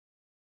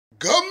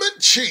Government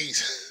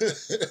cheese.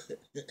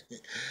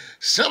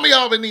 Some of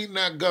y'all been eating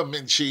that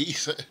government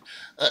cheese.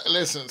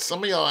 Listen,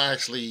 some of y'all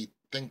actually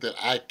think that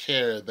I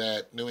care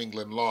that New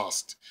England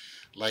lost.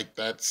 Like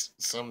that's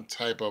some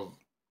type of,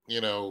 you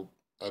know,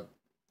 a,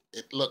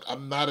 look,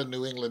 I'm not a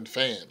New England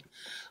fan.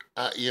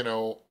 You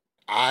know,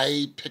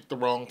 I picked the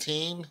wrong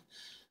team.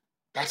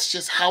 That's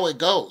just how it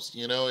goes.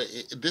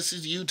 This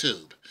is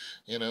YouTube,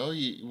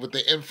 with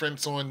the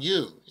inference on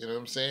you. You know what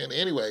I'm saying?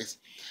 Anyways,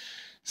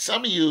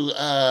 some of you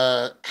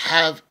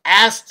have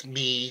asked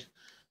me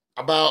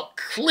about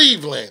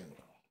Cleveland.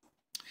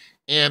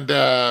 And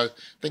I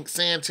think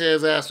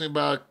Sanchez asked me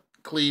about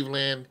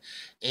Cleveland.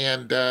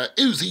 And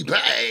Uzi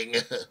Bang.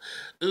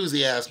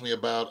 Uzi asked me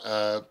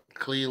about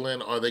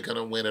Cleveland. Are they going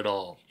to win it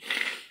all?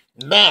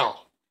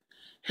 Now,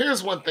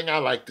 here's one thing I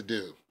like to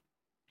do.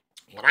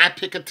 When I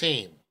pick a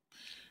team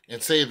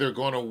and say they're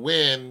going to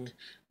win,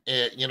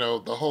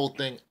 the whole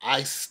thing,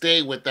 I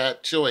stay with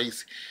that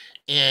choice.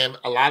 And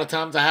a lot of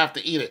times I have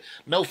to eat it.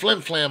 No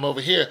flim flam over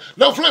here.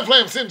 No flim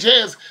flam,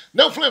 Sanchez.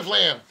 No flim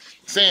flam.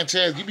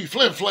 Sanchez, you be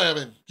flim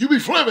flamming. You be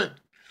flimming.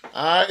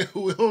 All right,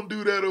 we don't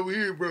do that over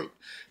here, bro.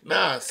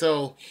 Nah,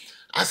 so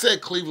I said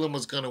Cleveland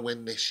was going to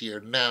win this year.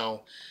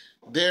 Now,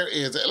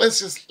 let's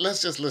just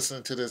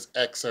listen to this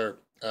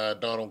excerpt,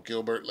 Donald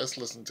Gilbert. Let's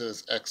listen to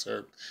this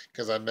excerpt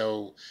because I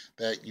know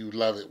that you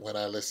love it when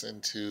I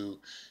listen to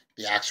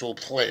the actual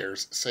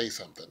players say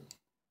something.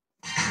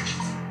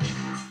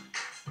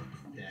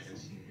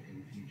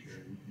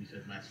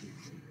 Last week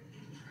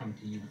come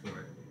to you for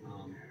it.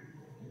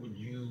 Would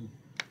you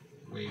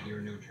waive your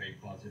no trade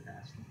clause if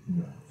asked?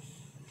 No,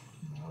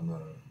 I'm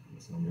not.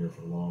 I'm here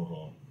for the long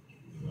haul.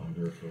 I'm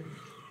here for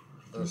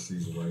this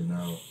season right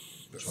now.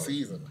 The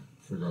season.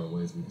 Figure out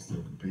ways we can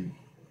still compete.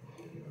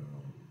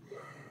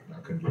 I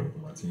couldn't do it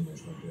with my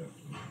teammates like that.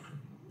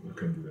 I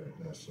couldn't do that.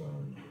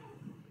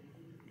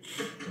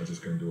 I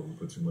just couldn't do it. We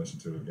put too much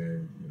into the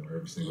game.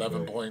 Every single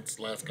 11 day. points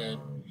last game.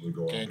 We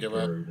go Can't out give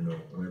up.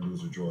 Win,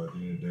 lose, or draw. At the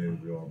end of the day,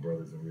 we're all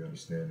brothers and we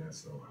understand that.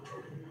 So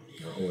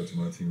I owe it to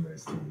my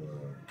teammates to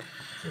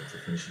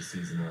finish the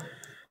season out.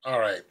 All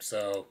right,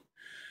 so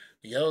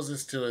he owes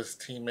this to his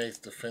teammates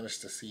to finish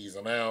the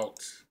season out.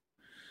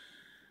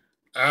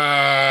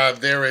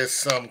 There is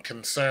some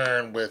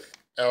concern with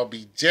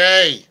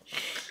LBJ.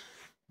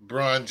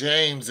 LeBron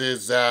James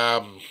is,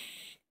 LeBron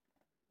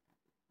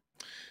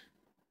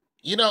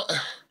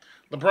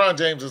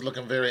James is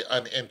looking very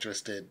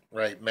uninterested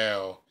right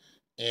now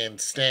in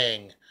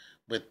staying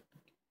with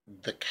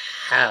the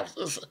Cavs.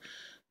 Let's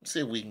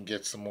see if we can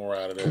get some more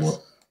out of this.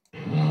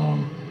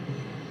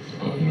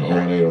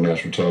 0-8 on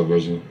national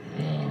television.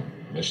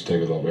 They should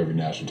take us off every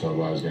national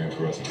televised game for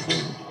the rest of the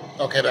season.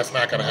 Okay, that's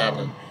not going to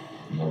happen.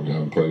 We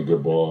haven't played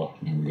good ball,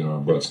 and we get our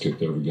butts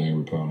kicked every game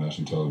we put on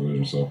national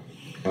television. So,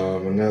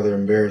 another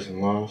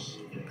embarrassing loss.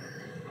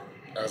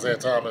 Isaiah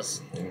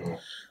Thomas.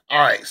 All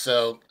right,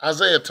 so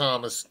Isaiah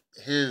Thomas,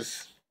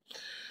 his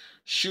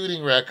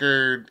shooting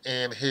record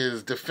and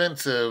his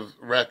defensive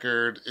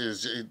record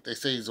is, they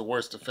say he's the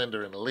worst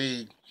defender in the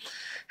league.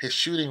 His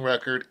shooting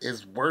record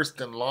is worse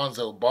than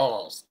Lonzo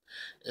Ball's.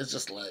 It's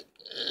just like,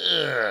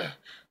 ugh.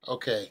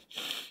 Okay.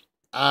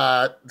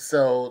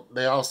 So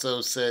they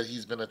also said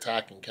he's been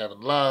attacking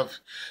Kevin Love.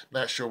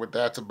 Not sure what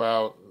that's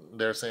about.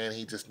 They're saying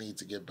he just needs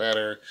to get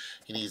better.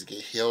 He needs to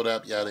get healed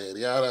up, yada, yada,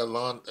 yada.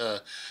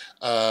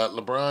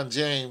 LeBron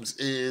James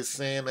is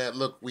saying that,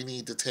 look, we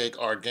need to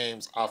take our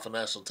games off of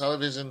national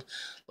television.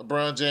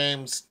 LeBron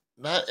James,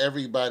 not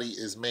everybody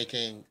is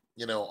making,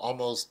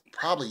 almost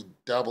probably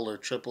double or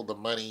triple the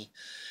money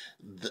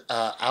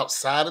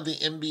outside of the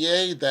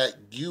NBA that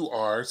you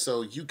are,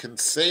 so you can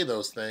say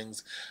those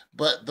things,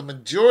 but the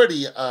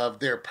majority of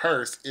their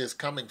purse is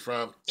coming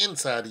from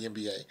inside the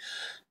NBA.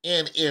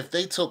 And if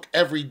they took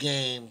every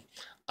game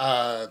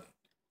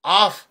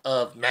off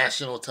of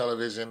national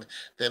television,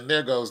 then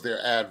there goes their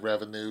ad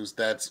revenues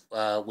that's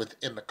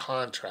within the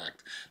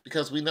contract.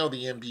 Because we know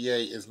the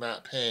NBA is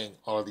not paying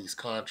all of these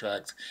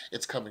contracts.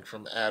 It's coming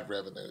from ad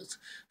revenues.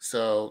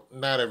 So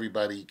not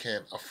everybody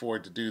can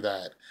afford to do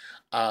that.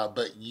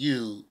 But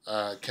you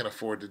can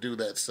afford to do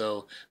that.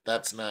 So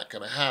that's not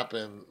going to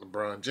happen.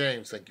 LeBron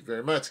James, thank you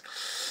very much.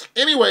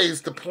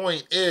 Anyways, the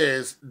point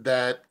is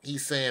that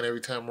he's saying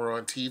every time we're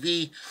on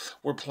TV,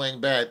 we're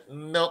playing bad.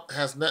 Nope,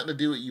 has nothing to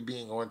do with you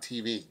being on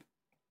TV.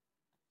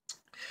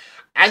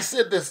 I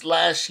said this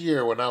last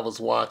year when I was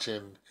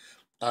watching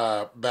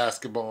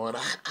basketball, and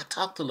I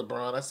talked to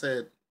LeBron. I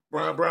said,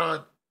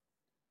 Bron,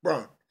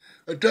 I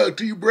talked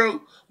to you,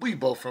 bro. We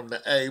both from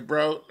the A,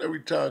 bro. Let me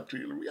talk to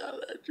you. Let me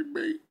holler at you,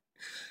 B.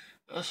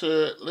 I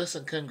said,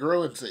 listen,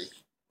 congruency.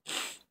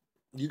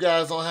 You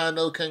guys don't have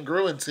no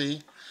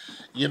congruency.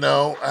 You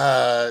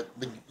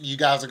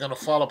guys are going to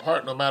fall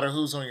apart no matter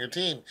who's on your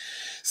team.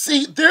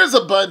 See, there's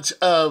a bunch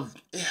of...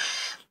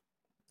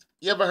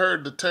 You ever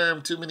heard the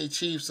term, too many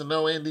Chiefs and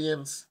no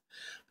Indians?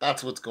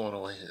 That's what's going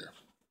on here.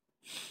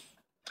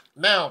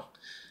 Now,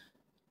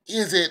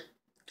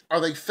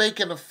 are they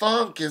faking the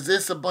funk? Is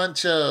this a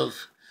bunch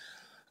of...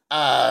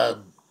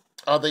 are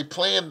they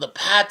playing the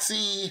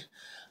patsy?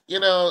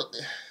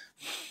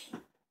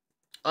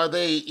 Are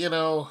they,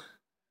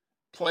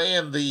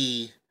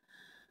 playing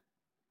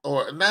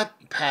or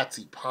not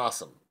Patsy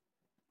Possum?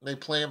 They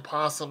playing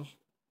Possum?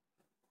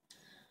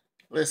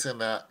 Listen,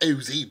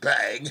 Uzi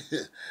Bang.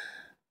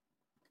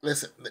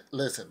 listen,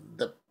 listen.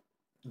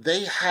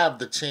 They have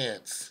the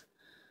chance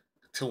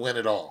to win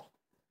it all.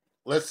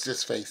 Let's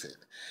just face it.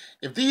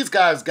 If these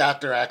guys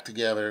got their act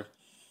together,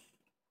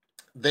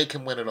 they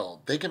can win it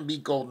all. They can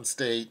beat Golden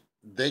State.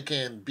 They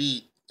can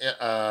beat.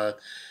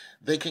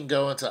 They can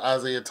go into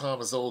Isaiah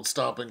Thomas' old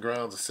stomping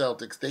grounds, the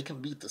Celtics. They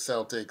can beat the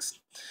Celtics.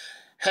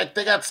 Heck,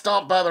 they got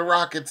stomped by the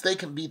Rockets. They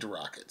can beat the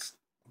Rockets.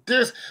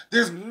 There's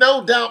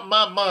no doubt in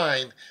my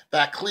mind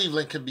that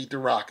Cleveland can beat the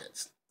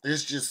Rockets.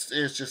 There's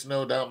just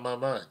no doubt in my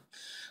mind.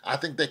 I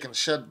think they can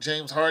shut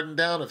James Harden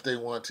down if they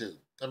want to.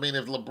 I mean,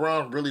 if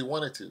LeBron really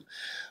wanted to.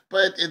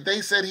 But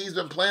they said he's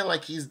been playing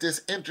like he's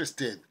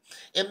disinterested.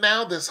 And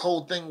now this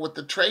whole thing with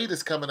the trade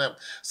is coming up.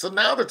 So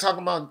now they're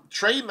talking about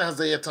trading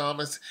Isaiah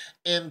Thomas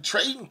and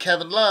trading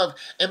Kevin Love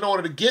in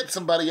order to get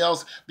somebody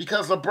else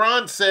because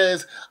LeBron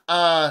says,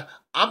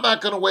 I'm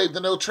not going to waive the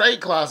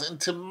no-trade clause. And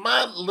to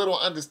my little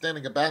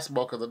understanding of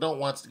basketball, because I don't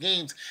watch the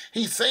games,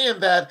 he's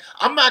saying that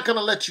I'm not going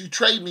to let you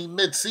trade me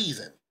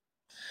mid-season.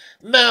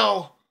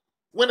 Now,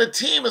 when a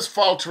team is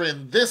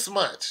faltering this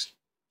much,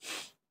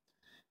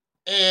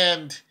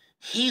 and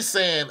he's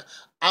saying,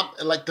 I'm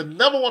like the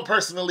number one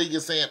person in the league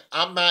is saying,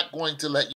 I'm not going to let you